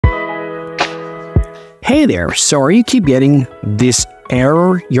Hey there, sorry you keep getting this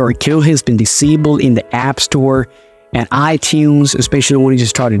error. Your account has been disabled in the App Store and iTunes, especially when you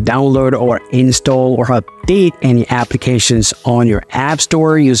just try to download or install or update any applications on your App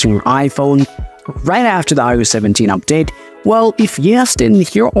Store using your iPhone right after the iOS 17 update. Well, if yes, then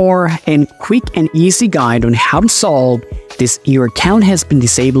here are a quick and easy guide on how to solve this your account has been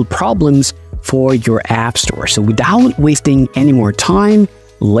disabled problems for your App Store. So without wasting any more time,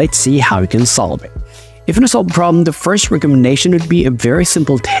 let's see how you can solve it. If you want to solve the problem, the first recommendation would be a very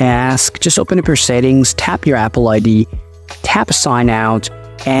simple task. Just open up your settings, tap your Apple ID, tap sign out,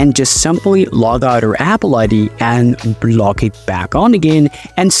 and just simply log out your Apple ID and log it back on again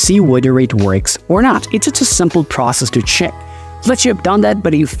and see whether it works or not. It's just a simple process to check. Let's say you've done that,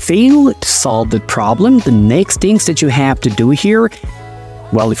 but you fail to solve the problem. The next things that you have to do here,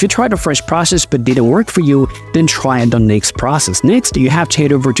 well, if you tried the first process but didn't work for you, then try the next process. Next, you have to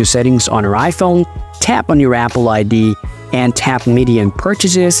head over to settings on your iPhone, tap on your Apple ID, and tap Media and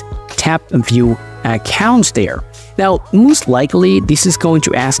Purchases, tap View Accounts there. Now, most likely, this is going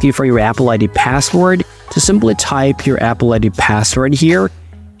to ask you for your Apple ID password. So simply type your Apple ID password here,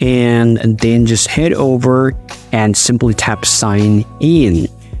 and then just head over and simply tap Sign In.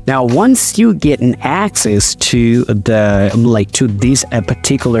 Now, once you get an access to these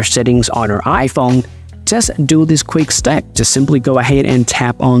particular settings on your iPhone, just do this quick step. Just simply go ahead and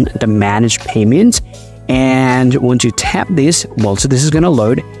tap on the Manage Payments. And once you tap this, well, so this is going to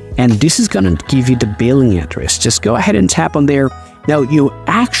load, and this is going to give you the billing address. Just go ahead and tap on there. Now, you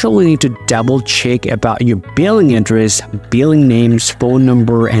actually need to double check about your billing address, billing names, phone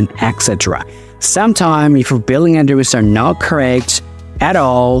number, and etc. Sometimes if your billing address are not correct at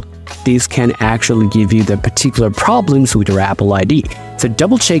all, this can actually give you the particular problems with your Apple ID. So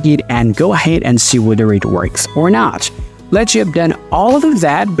double check it and go ahead and see whether it works or not. Let's say you have done all of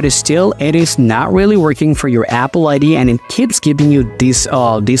that, but still it is not really working for your Apple ID and it keeps giving you this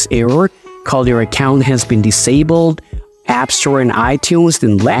error called your account has been disabled, App Store and iTunes.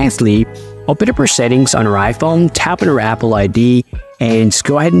 Then lastly, open up your settings on your iPhone, tap on your Apple ID, and just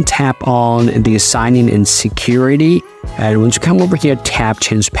go ahead and tap on the Sign In and Security. And once you come over here, tap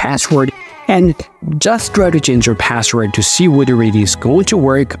Change Password, and just try to change your password to see whether it is going to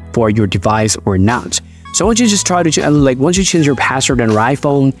work for your device or not. So once you just try to once you change your password on your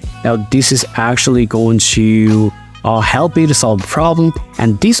iPhone, now this is actually going to help you to solve the problem.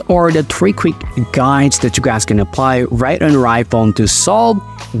 And these are the 3 quick guides that you guys can apply right on your iPhone to solve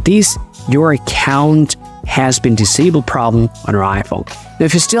this your account has been disabled problem on your iPhone. Now,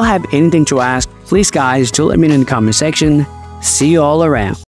 if you still have anything to ask, please guys, do let me know in the comment section. See you all around.